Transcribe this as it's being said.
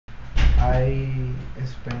I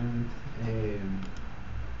spent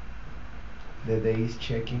the days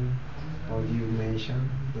checking what you mentioned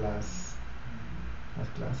last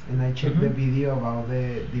class, and I checked the video about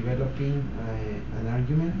the developing an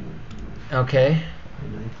argument, Okay.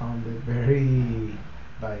 and I found it very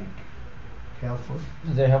like helpful.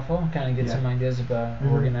 Is that helpful? Kind of get Yeah. some ideas about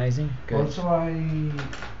Mhm. organizing? Good. Also,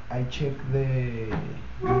 I checked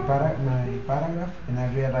my paragraph, and I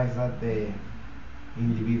realized that the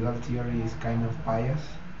individual theory is kind of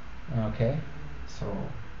biased. Okay. So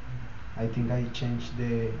I think I changed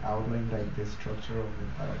the outline, like the structure of the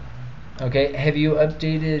paragraph. Okay. Have you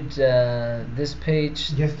updated this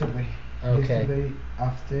page? Yesterday. Okay. Yesterday,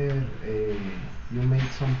 after you made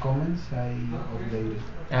some comments, I updated.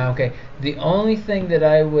 Okay. The only thing that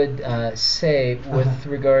I would say with Uh-huh.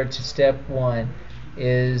 regard to step 1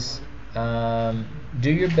 is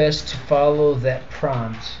do your best to follow that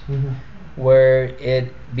prompt Mhm. where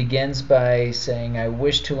it begins by saying, I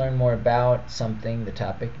wish to learn more about something, the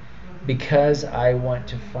topic, because I want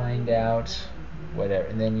to find out whatever.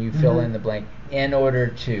 And then you fill in the blank in order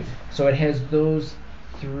to. So it has those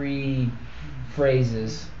 3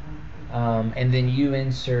 phrases. And then you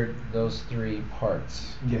insert those 3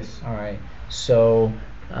 parts. Yes. All right. So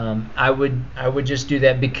I would just do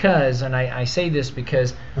that because, and I say this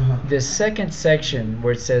because the second section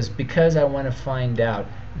where it says because I want to find out,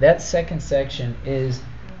 that second section is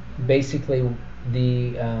basically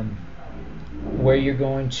the where you're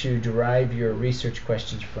going to derive your research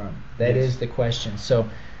questions from. That Yes. is the question. So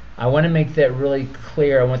I want to make that really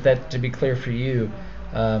clear. I want that to be clear for you.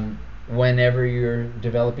 Whenever you're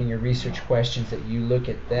developing your research questions, that you look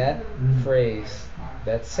at that phrase,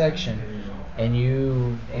 that section, and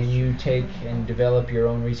you take and develop your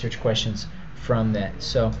own research questions from that.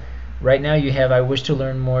 So right now you have, I wish to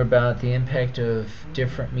learn more about the impact of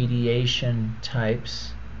different mediation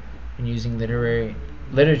types in using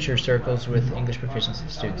literature circles with English proficiency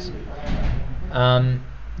students.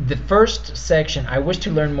 The first section, I wish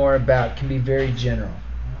to learn more about, can be very general.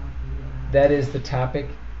 That is the topic,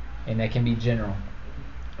 and that can be general.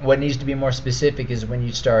 What needs to be more specific is when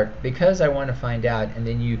you start, because I want to find out, and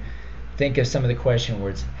then you think of some of the question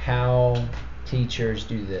words. How teachers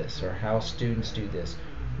do this, or how students do this.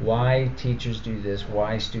 Why teachers do this,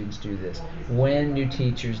 why students do this. When do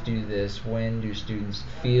teachers do this, when do students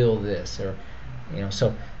feel this, or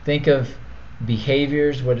so think of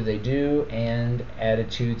behaviors, what do they do, and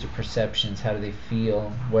attitudes or perceptions, how do they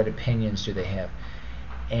feel, what opinions do they have.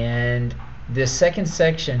 And this second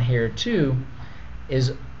section here too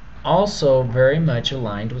is also very much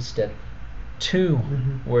aligned with step 2,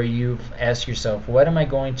 where you ask yourself, what am I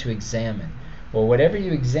going to examine? Well, whatever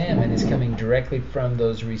you examine is coming directly from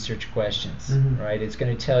those research questions, right? It's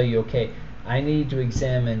going to tell you, okay, I need to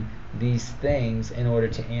examine these things in order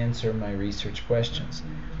to answer my research questions.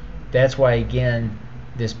 That's why, again,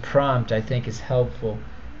 this prompt I think is helpful,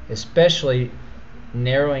 especially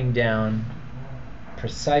narrowing down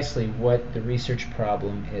precisely what the research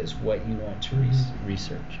problem is, what you want to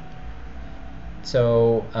research.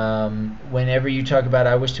 So whenever you talk about,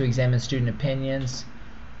 I wish to examine student opinions,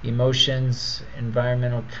 emotions,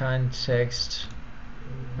 environmental context,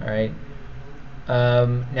 all right.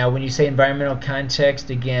 Now when you say environmental context,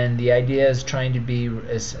 again, the idea is trying to be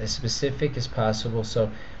as specific as possible. So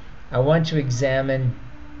I want to examine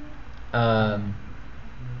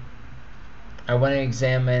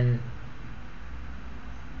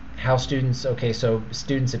how students, okay, so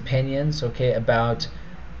students' opinions, okay, about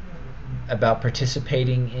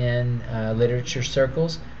participating in literature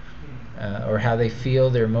circles, or how they feel,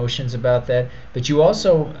 their emotions about that. But you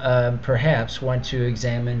also perhaps want to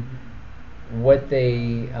examine what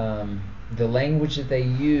the language that they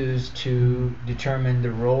use to determine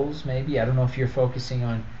the roles, maybe. I don't know if you're focusing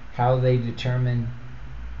on how they determine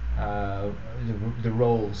the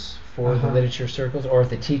roles for the literature circles, or if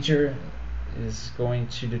the teacher is going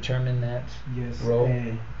to determine that role.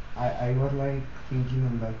 I was like thinking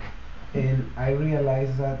on that, and I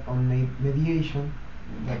realized that on mediation,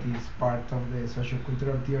 that is part of the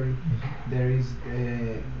sociocultural theory, there is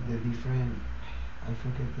the different, I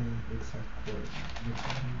forget the exact word.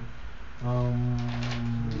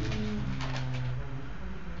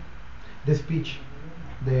 The speech,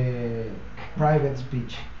 the private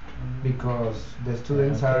speech, because the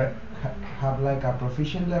students have like a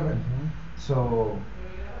proficient level, so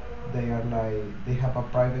they have a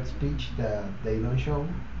private speech that they don't show,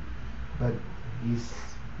 but is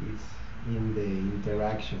in the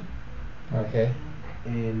interaction. Okay.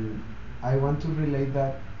 And I want to relate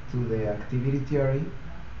that to the activity theory.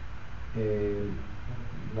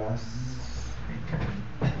 Last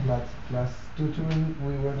tutoring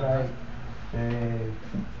we were like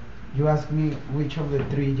You asked me which of the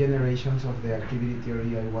three generations of the activity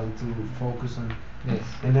theory I want to focus on. Yes.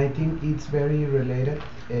 And I think it's very related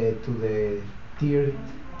to the third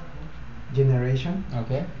generation.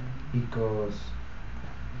 Okay. Because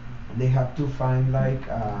they have to find like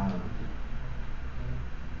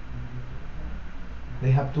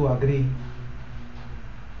they have to agree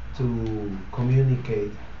to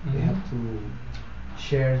communicate. Mm-hmm. They have to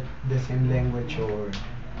share the same language, or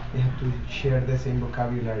they have to share the same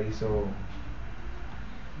vocabulary. So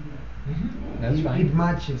That's it, fine. it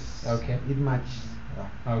matches. Okay. It matches.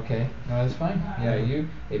 Okay, no, that's fine. Yeah,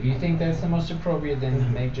 if you think that's the most appropriate,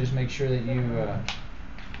 then just make sure that you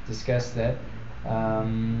discuss that.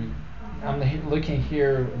 I'm looking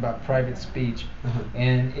here about private speech,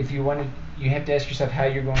 and if you wanted, you have to ask yourself how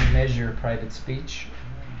you're going to measure private speech.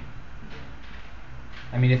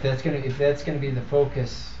 I mean, if that's gonna be the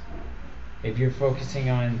focus, if you're focusing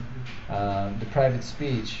on the private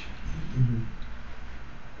speech,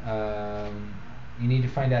 you need to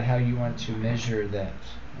find out how you want to measure that.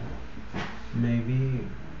 Maybe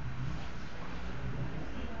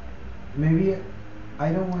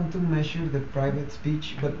I don't want to measure the private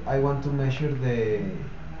speech, but I want to measure the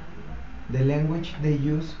language they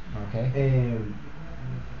use. Okay.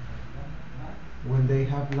 When they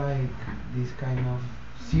have like this kind of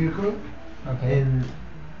circle, Okay. and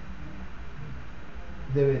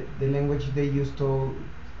the language they use to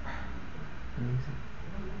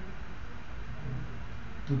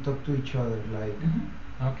talk to each other, like.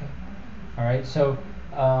 Okay. All right. So,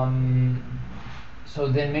 so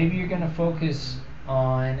then maybe you're going to focus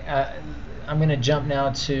on. I'm going to jump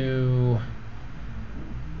now to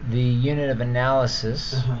the unit of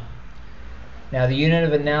analysis. Now, the unit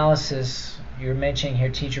of analysis you're mentioning here,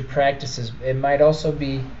 teacher practices. It might also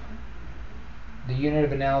be the unit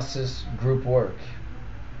of analysis group work.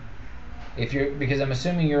 Because I'm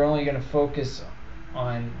assuming you're only going to focus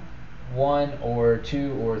on one or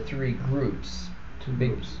two or three groups. Two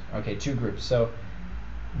groups. Okay, two groups. So,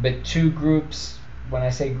 but two groups. When I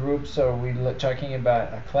say groups, are we talking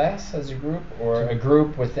about a class as a group, or a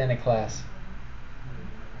group within a class?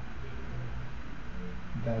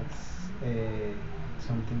 That's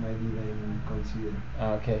something I didn't consider.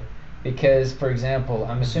 Okay, because for example,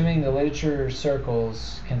 I'm assuming the literature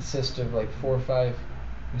circles consist of like 4 or 5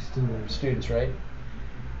 students, right?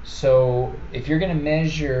 So if you're going to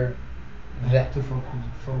measure that to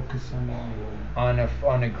focus on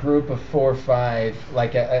a group of 4 or 5,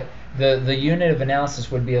 like the unit of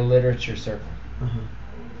analysis would be a literature circle.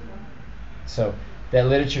 So that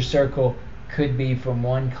literature circle could be from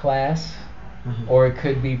one class, or it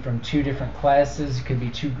could be from 2 different classes. It could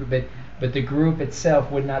be but the group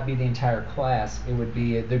itself would not be the entire class. It would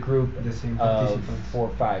be the group of 4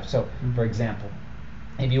 or 5. So, for example,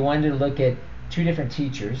 if you wanted to look at 2 different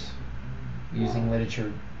teachers using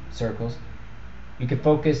literature circles, you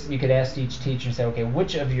could ask each teacher and say, okay,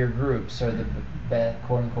 which of your groups are the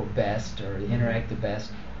quote unquote best, or interact the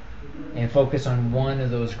best, and focus on one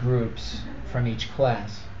of those groups from each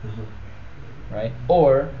class, right?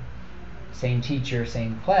 Or same teacher,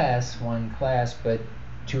 same class, one class, but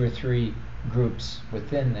 2 or 3 groups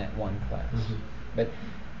within that one class. But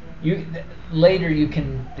later you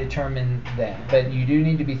can determine that, but you do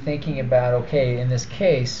need to be thinking about, okay, in this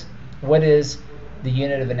case, what is the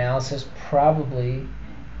unit of analysis? Probably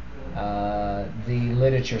the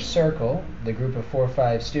literature circle, the group of 4 or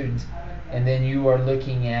 5 students, and then you are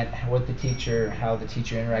looking at how the teacher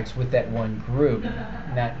interacts with that one group,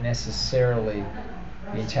 not necessarily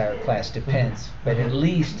the entire class, depends, but at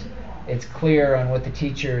least it's clear on what the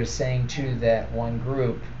teacher is saying to that one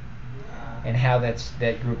group and how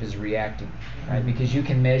that group is reacting, right? Because you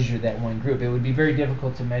can measure that one group. It would be very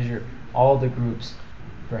difficult to measure all the groups,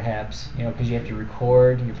 perhaps, because you have to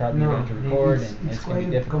record. You're probably going to have to record, and it's going to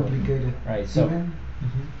be difficult. Complicated. Right. So even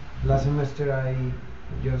last semester I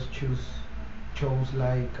just chose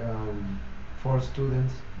like 4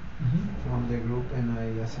 students from the group, and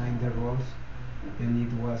I assigned the roles,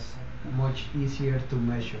 and it was much easier to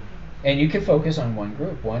measure. And you can focus on one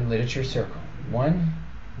group, one literature circle, one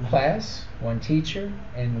class, one teacher,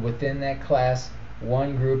 and within that class,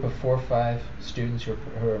 one group of 4 or 5 students who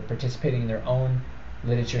are participating in their own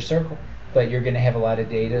literature circle. But you're going to have a lot of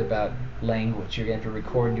data about language. You're going to have to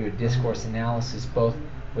record and do a discourse analysis, both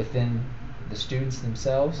within the students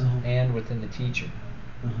themselves and within the teacher,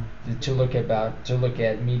 to look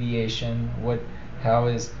at mediation. How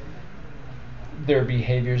is their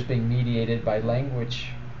behaviors being mediated by language?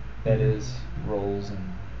 That is roles and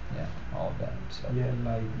all of that. So. Yeah,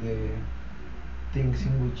 like the things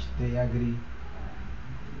in which they agree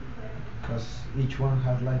because each one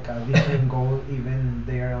has like a different goal, even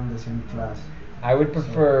they are on the same class. I would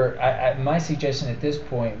prefer, my suggestion at this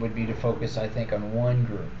point would be to focus, I think, on one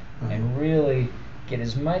group and really get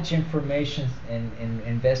as much information and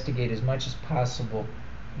investigate as much as possible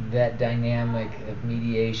that dynamic of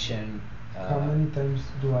mediation. How many times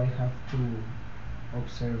do I have to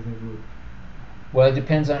observe the group? Well, it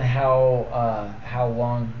depends on how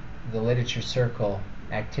long the literature circle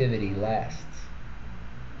activity lasts.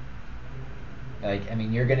 Like, I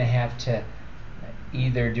mean, you're going to have to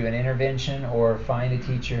either do an intervention or find a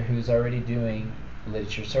teacher who's already doing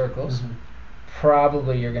literature circles. Mm-hmm.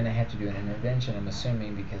 Probably you're going to have to do an intervention, I'm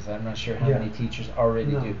assuming, because I'm not sure how many teachers already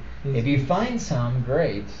do. If you find some,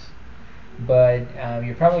 great, but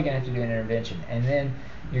you're probably going to have to do an intervention. And then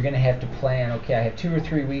you're going to have to plan, okay, I have 2 or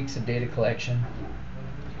 3 weeks of data collection.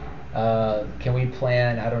 Can we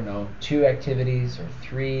plan, I don't know, 2 activities or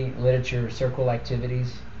 3 literature circle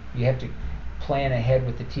activities? You have to plan ahead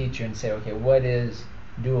with the teacher and say, okay, what is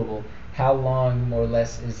doable? How long, more or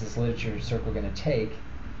less, is this literature circle going to take?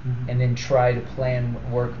 Mm-hmm. And then try to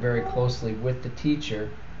work very closely with the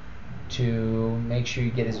teacher to make sure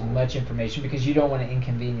you get as much information, because you don't want to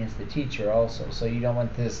inconvenience the teacher also. So you don't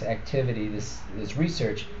want this activity, this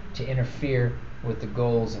research, to interfere with the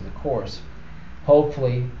goals of the course.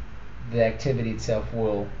 Hopefully, the activity itself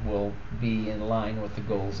will be in line with the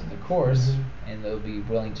goals of the course, mm-hmm. and they'll be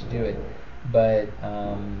willing to do it. But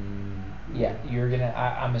yeah, you're gonna.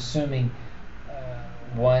 I'm assuming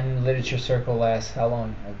one literature circle lasts how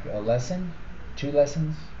long? A lesson? 2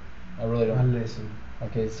 lessons? I really don't. 1 lesson.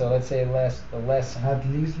 Okay, so let's say a lesson. At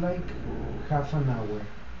least like half an hour.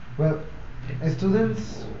 Well,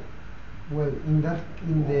 students. Well, in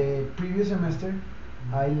the previous semester,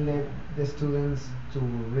 I led the students to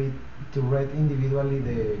write individually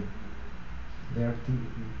the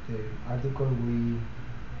article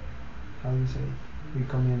we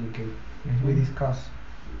communicate, mm-hmm. we discuss,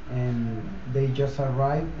 and they just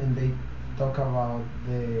arrive and they talk about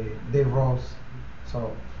the roles.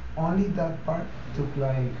 So only that part took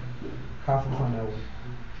like half of an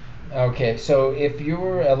hour. Okay, so if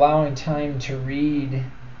you're allowing time to read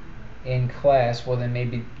in class, well then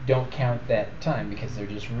maybe don't count that time, because they're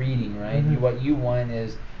just reading, right? Mm-hmm. What you want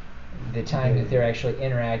is the time that they're actually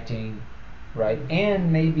interacting, right?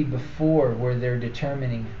 And maybe before, where they're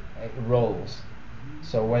determining roles.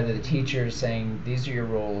 So whether the teacher is saying these are your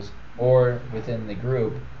roles, or within the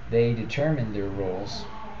group they determine their roles,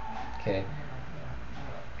 okay,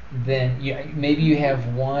 then maybe you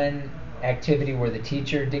have one activity where the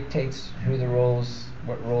teacher dictates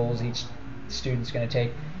what roles each student's going to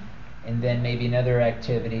take, and then maybe another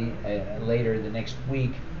activity later the next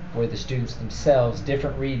week where the students themselves,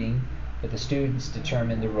 different reading, but the students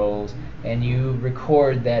determine the roles, and you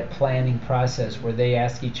record that planning process where they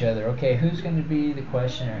ask each other, okay, who's going to be the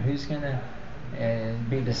questioner, who's going to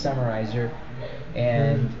be the summarizer,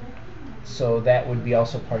 and so that would be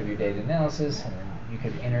also part of your data analysis, and you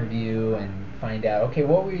could interview and find out, okay,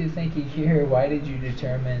 what were you thinking here, why did you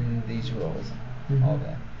determine these roles, mm-hmm. all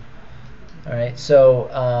that. All right, so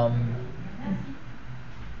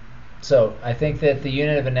I think that the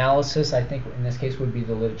unit of analysis, I think in this case, would be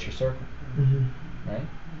the literature circle, mm-hmm. right?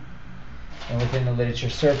 And within the literature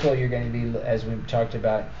circle, you're going to be, as we've talked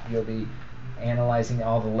about, you'll be analyzing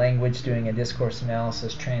all the language, doing a discourse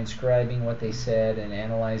analysis, transcribing what they said, and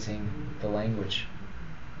analyzing the language,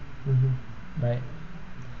 mm-hmm. right?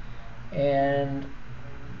 And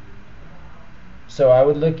so I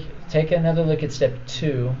would take another look at step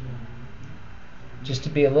 2, just to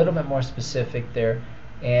be a little bit more specific there,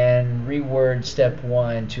 and reword step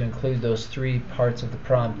 1 to include those 3 parts of the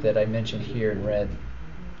prompt that I mentioned here in red.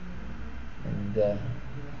 And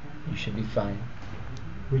you should be fine.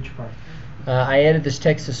 Which part? I added this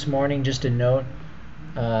text this morning, just a note,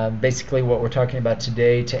 basically what we're talking about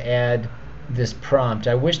today, to add this prompt.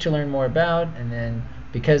 I wish to learn more about, and then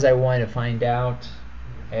because I want to find out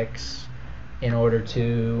X in order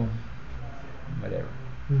to whatever.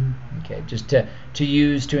 Mm-hmm. Okay, just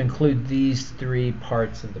to include these 3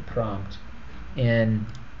 parts of the prompt in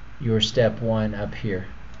your step 1 up here.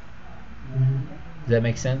 Mm-hmm. Does that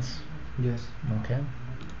make sense? Yes. Okay.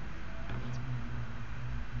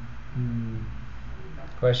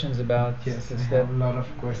 Questions about yes, this I step? have a lot of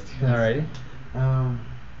questions. Alrighty.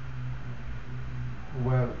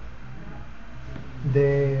 Well,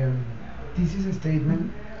 the thesis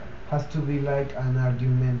statement has to be like an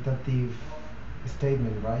argumentative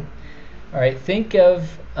statement, right? All right, think of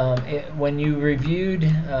when you reviewed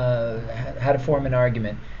how to form an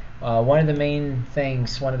argument, one of the main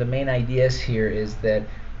ideas here is that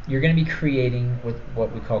you're going to be creating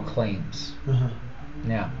what we call claims. Uh-huh.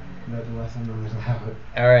 Now, That was another level.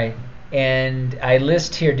 All right. And I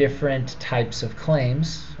list here different types of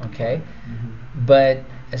claims, okay? But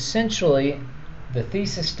essentially, the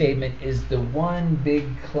thesis statement is the one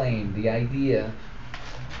big claim, the idea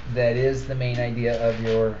that is the main idea of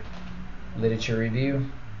your literature review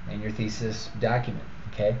and your thesis document,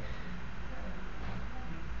 okay?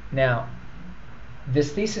 Now,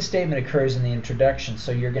 this thesis statement occurs in the introduction,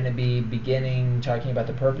 so you're going to be beginning talking about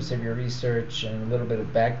the purpose of your research and a little bit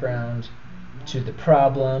of background to the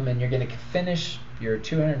problem, and you're going to finish your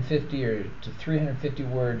 250 or to 350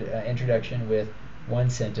 word introduction with one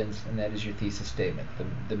sentence, and that is your thesis statement,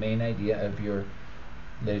 the main idea of your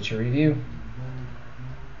literature review.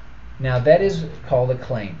 Now that is called a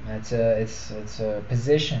claim. It's a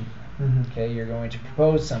position. Okay, you're going to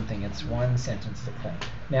propose something. It's one sentence to claim.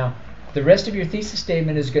 Now, the rest of your thesis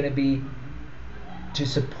statement is going to be to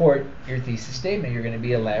support your thesis statement. You're going to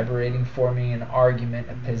be elaborating, forming an argument,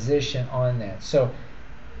 a position on that. So,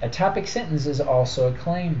 a topic sentence is also a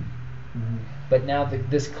claim. But now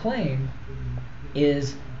this claim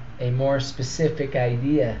is a more specific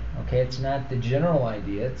idea. Okay, it's not the general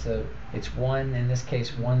idea. It's one, in this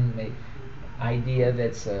case, one idea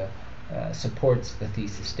that's supports the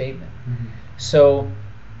thesis statement. So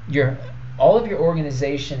all of your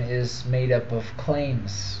organization is made up of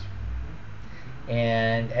claims,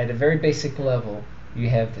 and at a very basic level you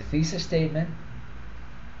have the thesis statement.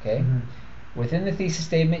 Okay, within the thesis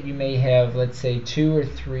statement you may have, let's say, 2 or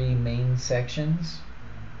 3 main sections.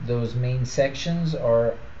 Those main sections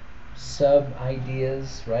are sub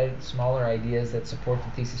ideas, right? Smaller ideas that support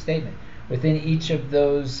the thesis statement. Within each of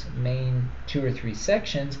those main 2 or 3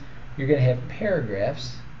 sections, you're going to have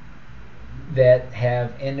paragraphs that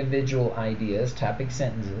have individual ideas, topic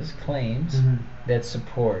sentences, claims that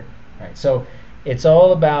support. Right. So it's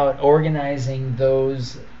all about organizing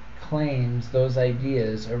those claims, those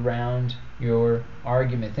ideas around your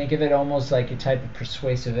argument. Think of it almost like a type of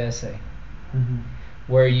persuasive essay,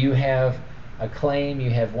 where you have a claim,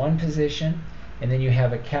 you have one position, and then you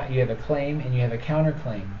have a claim and you have a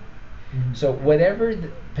counterclaim. So whatever the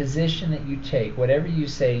position that you take, whatever you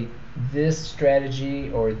say, this strategy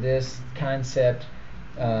or this concept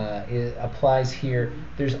applies here,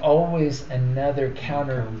 there's always another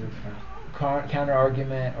counter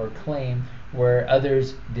argument or claim where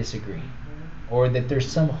others disagree, or that there's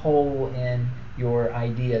some hole in your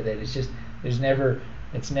idea that it's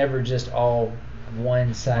never just all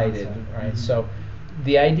one-sided, right? So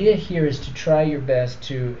the idea here is to try your best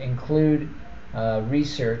to include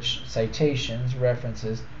research, citations,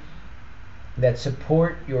 references that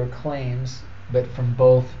support your claims, but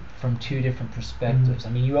from 2 different perspectives. I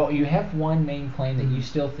mean, you have one main claim that you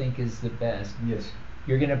still think is the best. Yes.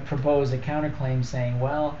 You're going to propose a counterclaim saying,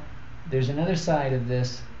 well, there's another side of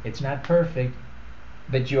this. It's not perfect,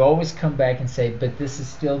 but you always come back and say, but this is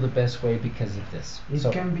still the best way because of this.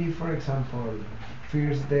 It can be, for example,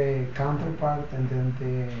 first the counterpart and then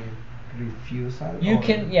the refusal. You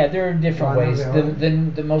can, there are different ways.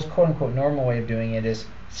 The most quote-unquote normal way of doing it is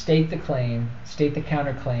state the claim, state the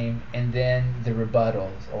counterclaim, and then the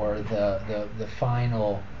rebuttals, or the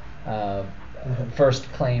final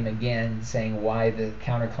first claim again, saying why the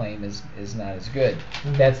counterclaim is not as good.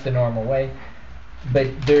 That's the normal way. But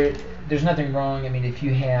there's nothing wrong. I mean, if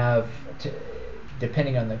you have,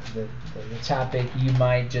 depending on the topic, you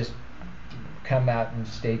might just come out and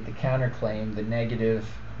state the counterclaim, the negative,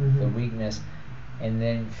 the weakness, and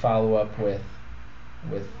then follow up with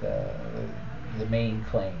the main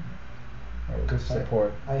claim or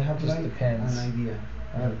support. I have just like depends. an idea.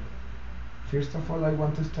 First of all, I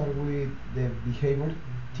want to start with the behavior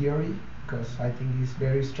theory, because I think it's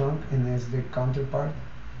very strong and it's the counterpart,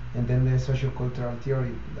 and then the sociocultural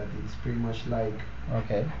theory that is pretty much like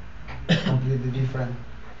completely different.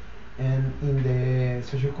 And in the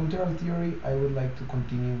sociocultural theory, I would like to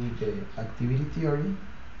continue with the activity theory.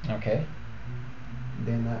 Okay.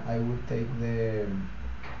 Then I would take the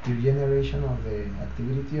degeneration of the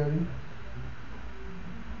activity theory,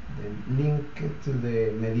 then link it to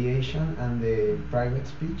the mediation and the private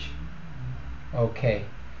speech. Okay.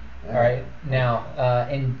 All right. Now,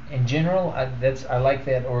 in general, I like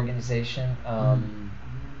that organization.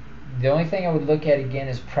 The only thing I would look at again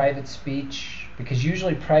is private speech, because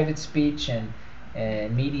usually private speech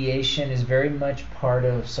and mediation is very much part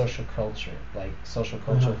of social culture, like social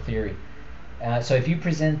cultural theory. So if you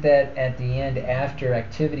present that at the end after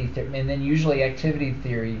activity theory, and then usually activity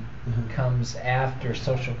theory comes after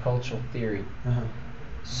social cultural theory.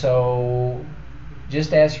 So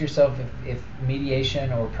just ask yourself if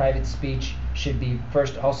mediation or private speech should be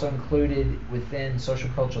first also included within social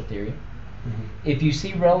cultural theory. If you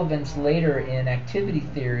see relevance later in activity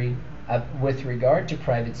theory with regard to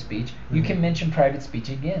private speech, you can mention private speech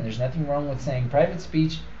again. There's nothing wrong with saying private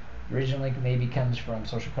speech originally maybe comes from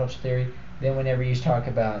social culture theory. Then whenever you talk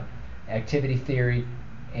about activity theory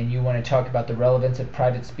and you want to talk about the relevance of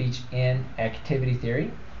private speech in activity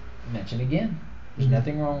theory, mention again. There's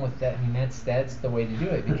nothing wrong with that. I mean, that's the way to do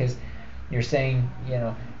it, because you're saying,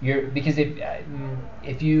 because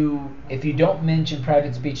if you don't mention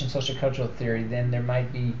private speech in social cultural theory, then there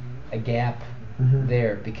might be a gap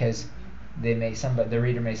there, because the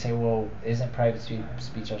reader may say, well, isn't private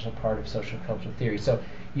speech also part of social cultural theory? So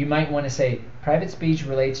you might want to say private speech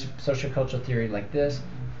relates to social cultural theory like this,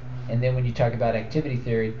 and then when you talk about activity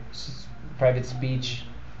theory, private speech,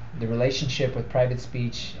 the relationship with private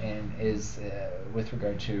speech and is with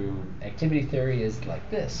regard to activity theory is like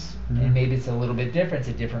this. And maybe it's a little bit different,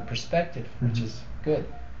 it's a different perspective, which is good.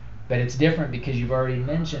 But it's different because you've already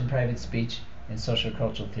mentioned private speech in social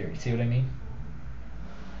cultural theory. See what I mean?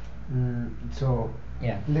 So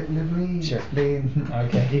yeah. Let me explain.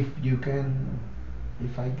 Okay.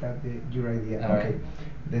 If I got your idea. All okay. Right.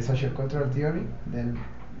 The sociocultural theory, then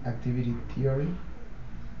activity theory,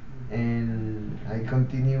 and I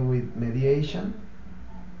continue with mediation,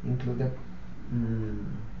 include the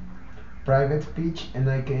private speech, and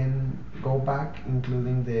I can go back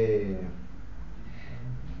including the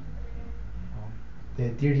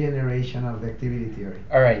third generation of the activity theory.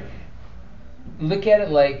 All right. Look at it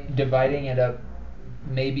like dividing it up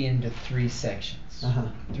maybe into 3 sections.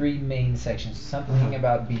 3 main sections. Something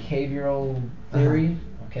about behavioral theory,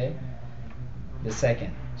 okay? The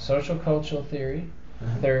second, social cultural theory.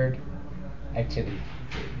 Third, activity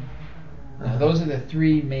theory. Now, those are the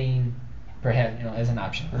 3 main, perhaps, as an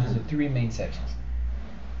option. Those are 3 main sections.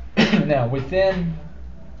 Now, within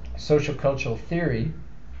social cultural theory,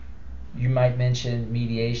 you might mention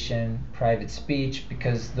mediation, private speech,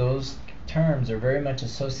 because those terms are very much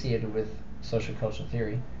associated with social cultural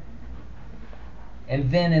theory. And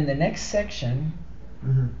then in the next section,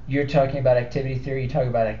 you're talking about activity theory, you talk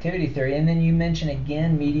about activity theory, and then you mention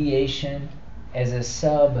again mediation as a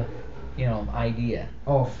sub, idea.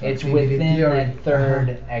 It's within theory. That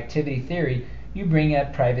third activity theory. You bring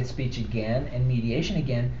up private speech again and mediation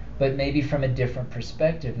again, but maybe from a different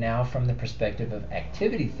perspective. Now from the perspective of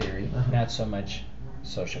activity theory, not so much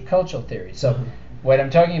social cultural theory. So what I'm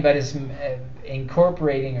talking about is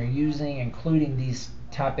incorporating or including these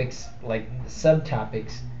topics, like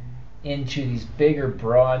subtopics, into these bigger,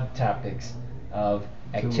 broad topics of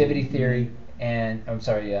activity theory and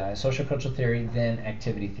social cultural theory, then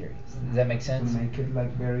activity theory. Does that make sense? To make it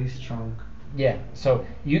like very strong. Yeah. So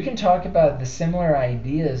you can talk about the similar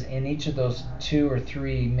ideas in each of those 2 or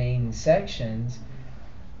 3 main sections,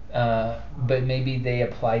 but maybe they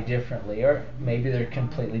apply differently, or maybe they're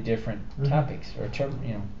completely different topics or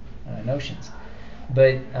notions.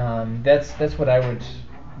 But that's what I would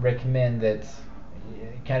recommend, that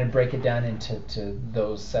kind of break it down into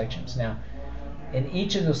those sections. Now, in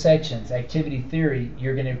each of those sections, activity theory,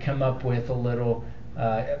 you're going to come up with a little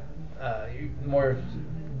more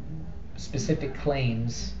specific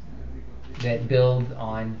claims that build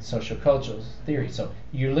on social cultural theory. So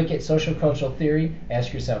you look at social cultural theory,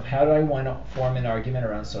 ask yourself, how do I want to form an argument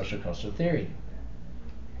around social cultural theory?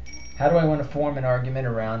 How do I want to form an argument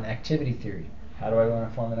around activity theory? How do I want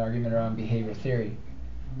to form an argument around behavior theory?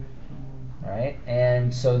 All right,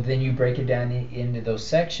 and so then you break it down into those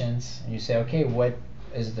sections, and you say, okay, what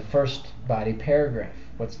is the first body paragraph?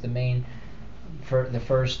 What's the main, for the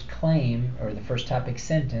first claim or the first topic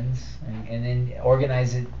sentence, and then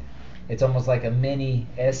organize it. It's almost like a mini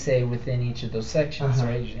essay within each of those sections,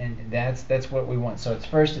 right? And that's what we want. So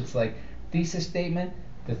it's like thesis statement,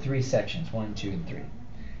 the 3 sections, 1, 2, and 3.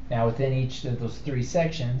 Now within each of those 3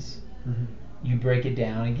 sections, you break it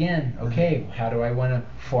down again. Okay, how do I want to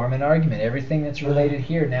form an argument? Everything that's related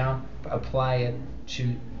here, now apply it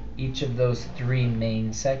to each of those 3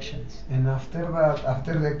 main sections. And after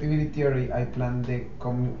the activity theory, I plan to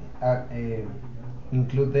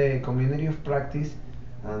include the community of practice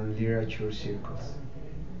and literature circles.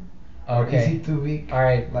 Okay. Is it too big? All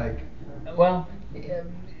right. Well,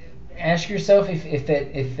 ask yourself if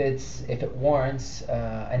it warrants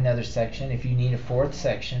another section, if you need a 4th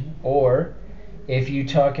section, or if you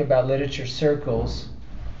talk about literature circles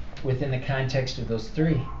within the context of those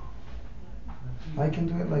 3. I can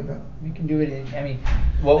do it like that. You can do it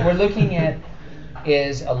what we're looking at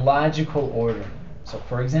is a logical order. So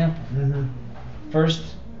for example,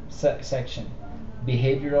 first section,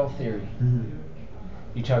 behavioral theory.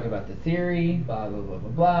 You talk about the theory, blah, blah, blah, blah,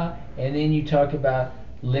 blah, and then you talk about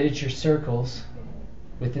literature circles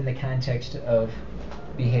within the context of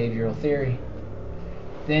behavioral theory.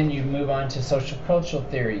 Then you move on to social cultural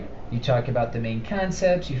theory. You talk about the main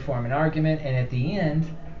concepts, you form an argument, and at the end,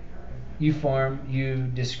 you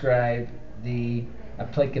describe the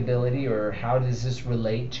applicability, or how does this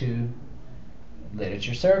relate to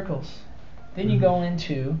literature circles. Then you go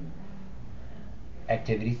into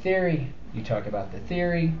activity theory. You talk about the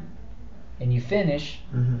theory, and you finish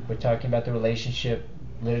with talking about the relationship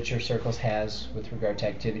literature circles has with regard to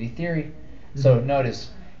activity theory. So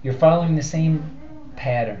notice, you're following the same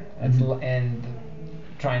pattern and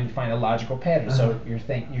trying to find a logical pattern. So you're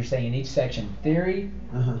saying in each section, theory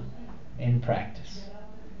and practice.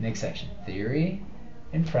 Next section, theory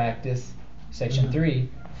and practice. Section 3,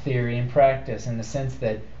 theory and practice, in the sense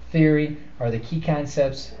that theory are the key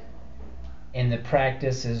concepts, and the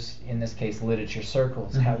practice is, in this case, literature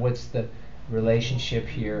circles. What's the relationship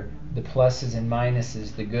here, the pluses and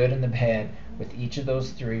minuses, the good and the bad, with each of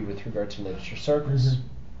those three with regard to literature circles.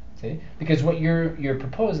 See? Because what you're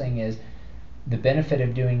proposing is the benefit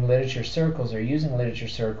of doing literature circles, or using literature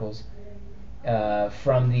circles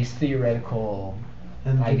from these theoretical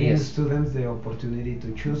and giving ideas. students the opportunity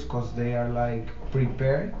to choose, because they are like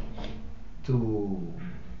prepared to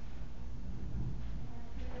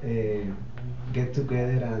get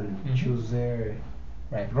together and choose their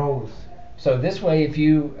roles. So this way, if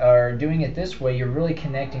you are doing it this way, you're really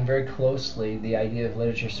connecting very closely the idea of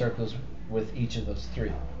literature circles with each of those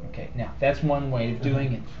three. Okay, now that's one way of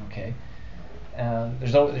doing it. Okay,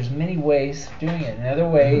 there's many ways of doing it. Another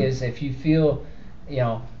way is if you feel,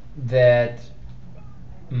 that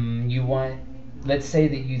you want. Let's say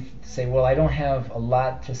that you say, well, I don't have a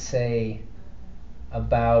lot to say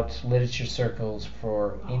about literature circles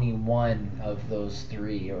for any one of those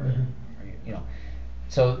three, or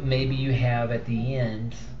so maybe you have at the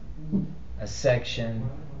end a section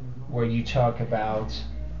where you talk about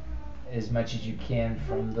as much as you can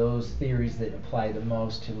from those theories that apply the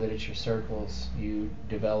most to literature circles. You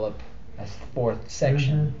develop a fourth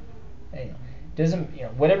section. Doesn't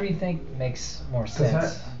whatever you think makes more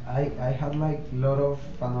sense. I had like a lot of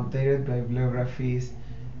annotated bibliographies,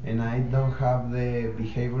 and I don't have the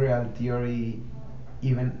behavioral theory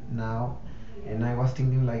even now, and I was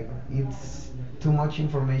thinking like it's too much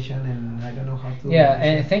information and I don't know how to. Yeah,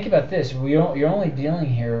 and think about this. You're only dealing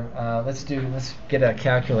here. Let's get a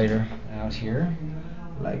calculator out here.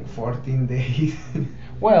 Like 14 days.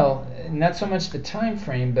 Well, not so much the time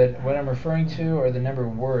frame, but what I'm referring to are the number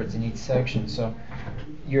of words in each section. So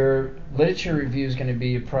your literature review is going to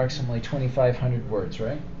be approximately 2,500 words,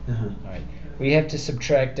 right? All right. We have to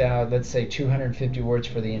subtract out, let's say, 250 words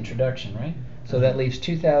for the introduction, right? So that leaves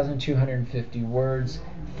 2,250 words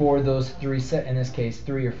for those in this case,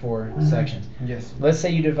 3 or 4 sections. Yes. Let's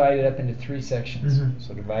say you divide it up into 3 sections.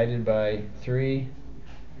 So divided by 3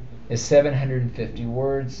 is 750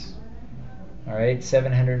 words. All right,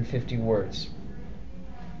 750 words.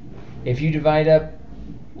 If you divide up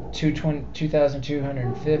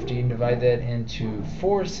 2,250 and divide that into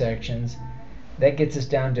 4 sections, that gets us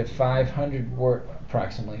down to 500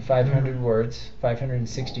 approximately 500 words,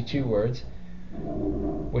 562 words,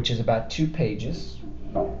 which is about 2 pages.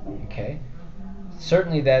 Okay,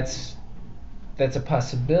 certainly that's a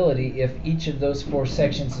possibility if each of those 4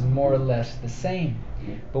 sections is more or less the same.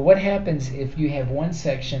 But what happens if you have one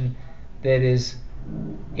section that is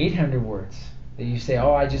 800 words, that you say,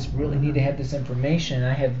 oh, I just really need to have this information,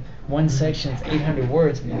 and I have one section that's 800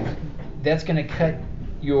 words? That's going to cut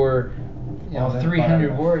your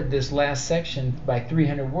 300 word, this last section, by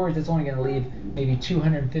 300 words. It's only going to leave maybe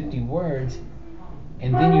 250 words.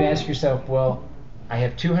 And then you ask yourself, well, I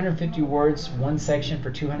have 250 words, one section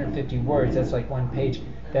for 250 words. That's like 1 page.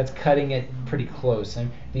 That's cutting it pretty close.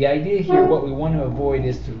 And the idea here, what we want to avoid,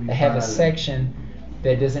 is to have a section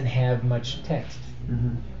that doesn't have much text.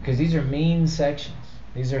 Because these are main sections.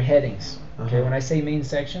 These are headings. Okay, when I say main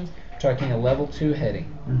sections, I'm talking a level 2 heading.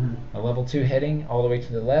 A level 2 heading all the way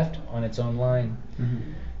to the left on its own line.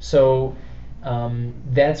 So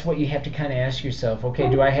that's what you have to kind of ask yourself. Okay,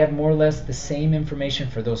 do I have more or less the same information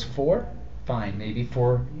for those 4? Fine, maybe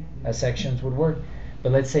 4 sections would work.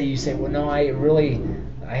 But let's say you say, well, no, I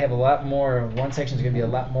have a lot more. One section is going to be a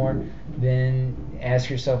lot more. Then ask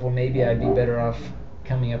yourself, well, maybe I'd be better off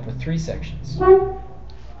coming up with 3 sections. Okay.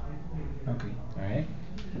 All right.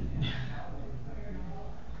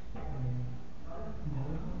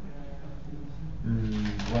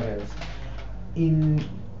 What else?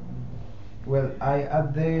 I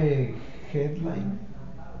add the headline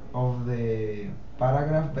of the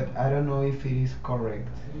paragraph, but I don't know if it is correct.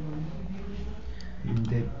 In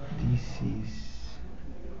the thesis.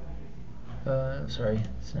 Sorry,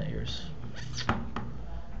 it's not yours.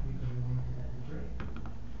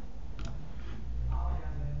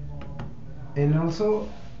 And also,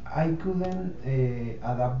 I couldn't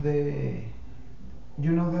adapt the.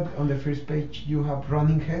 You know that on the first page you have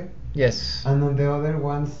running head, Yes. and on the other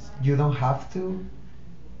ones you don't have to.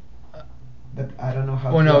 But I don't know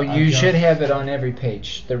how Well, to no, you should adjust, have it on every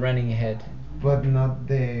page, the running head. but not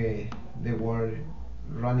the word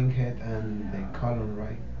running head and the column,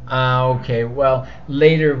 right? Okay. Well,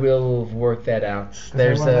 later we'll work that out. 'Cause I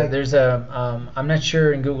There's was a like- there's a I'm not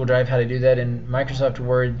sure in Google Drive how to do that. In Microsoft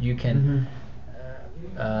Word, you can.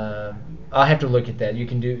 Mhm. I'll have to look at that. You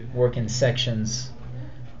can do work in sections,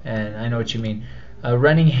 and I know what you mean.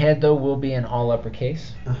 Running head though will be in all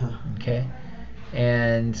uppercase. Uh-huh. Okay,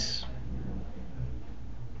 and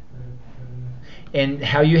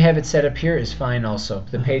how you have it set up here is fine also.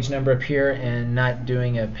 The page number up here and not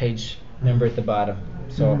doing a page number at the bottom.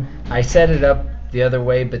 So Mhm. I set it up the other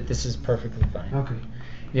way, but this is perfectly fine. Okay.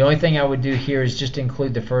 The only thing I would do here is just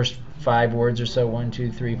include the first 5 words or so, 1,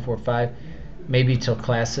 2, 3, 4, 5, maybe till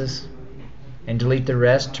classes, and delete the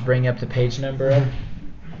rest to bring up the page number up.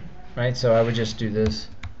 Right, so I would just do this.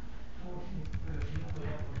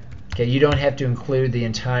 Okay, you don't have to include the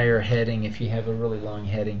entire heading if you have a really long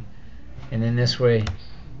heading. And then this way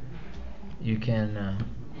you can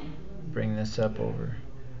bring this up over.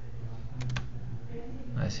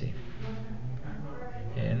 I see.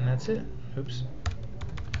 And that's it. Oops.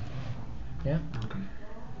 Yeah. Okay.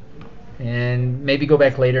 And maybe go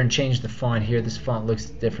back later and change the font here. This font looks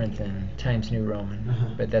different than Times New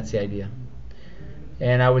Roman, but that's the idea.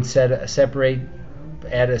 And I would separate,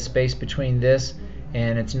 add a space between this,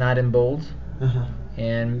 and it's not in bold, Uh-huh.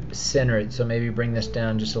 and center it. So maybe bring this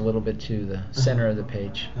down just a little bit to the center of the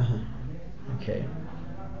page. Uh-huh. Okay.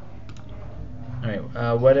 All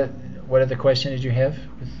right. What other question did you have?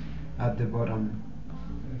 At the bottom.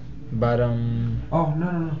 Bottom. Oh,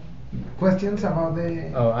 no. Questions about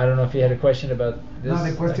the. Oh, I don't know if you had a question about this. No,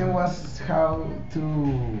 the question was how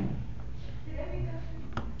to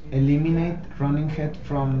eliminate running head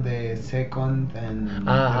from the second and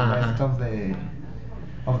the rest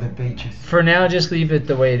of the pages. For now, just leave it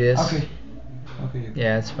the way it is. Okay.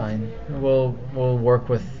 Yeah, it's fine. We'll work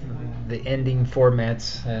with the ending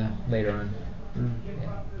formats later on.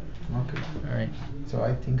 Okay. All right. So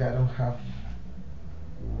I think I don't have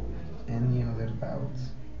any other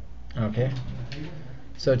doubts. Okay.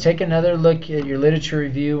 So take another look at your literature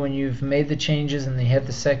review when you've made the changes and you have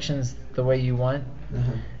the sections the way you want.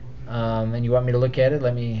 And you want me to look at it,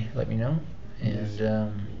 let me know.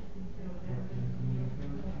 And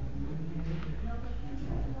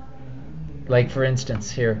like for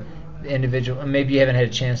instance here, the individual, maybe you haven't had a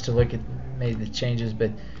chance to look at maybe the changes,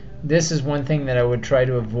 but this is one thing that I would try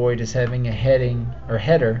to avoid is having a heading or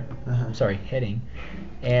header, heading,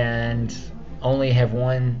 and only have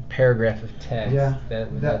one paragraph of text. Yeah,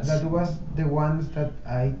 that was the ones that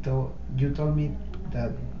you told me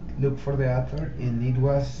that look for the author, and it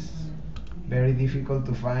was very difficult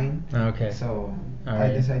to find. Okay. So I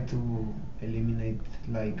decided to eliminate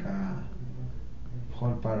like a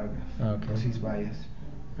whole paragraph. Okay. Because it's biased.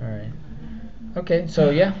 All right. Okay,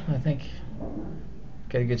 so yeah, I think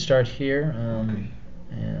got a good start here.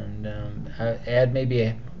 And add maybe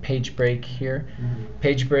a page break here.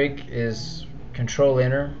 Page break is Control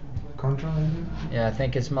Enter. Control Enter? Yeah, I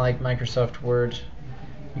think it's like Microsoft Word.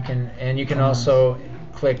 You can also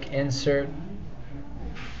click Insert,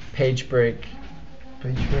 Page Break.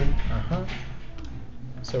 Page break.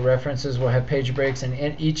 So references will have page breaks,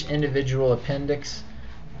 and each individual appendix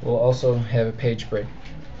will also have a page break.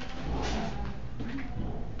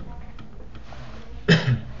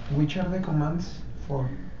 Which are the commands for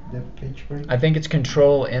the page break? I think it's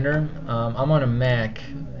Control Enter. I'm on a Mac,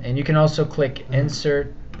 and you can also click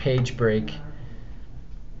Insert Page Break.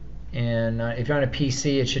 And if you're on a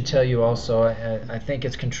PC, it should tell you also. I think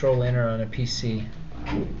it's Control Enter on a PC,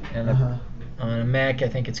 and on a Mac, I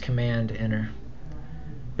think it's Command Enter.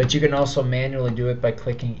 But you can also manually do it by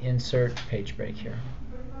clicking Insert Page Break here.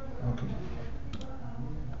 Okay.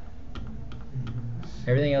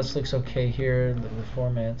 Everything else looks okay here, the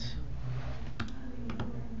formats.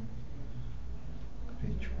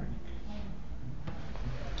 Page break.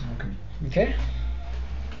 Okay. Okay.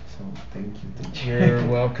 So thank you, teacher. You're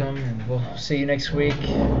welcome, and we'll see you next week.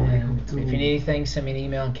 And if you need anything, send me an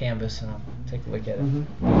email on Canvas, and I'll take a look at it.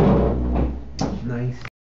 Nice.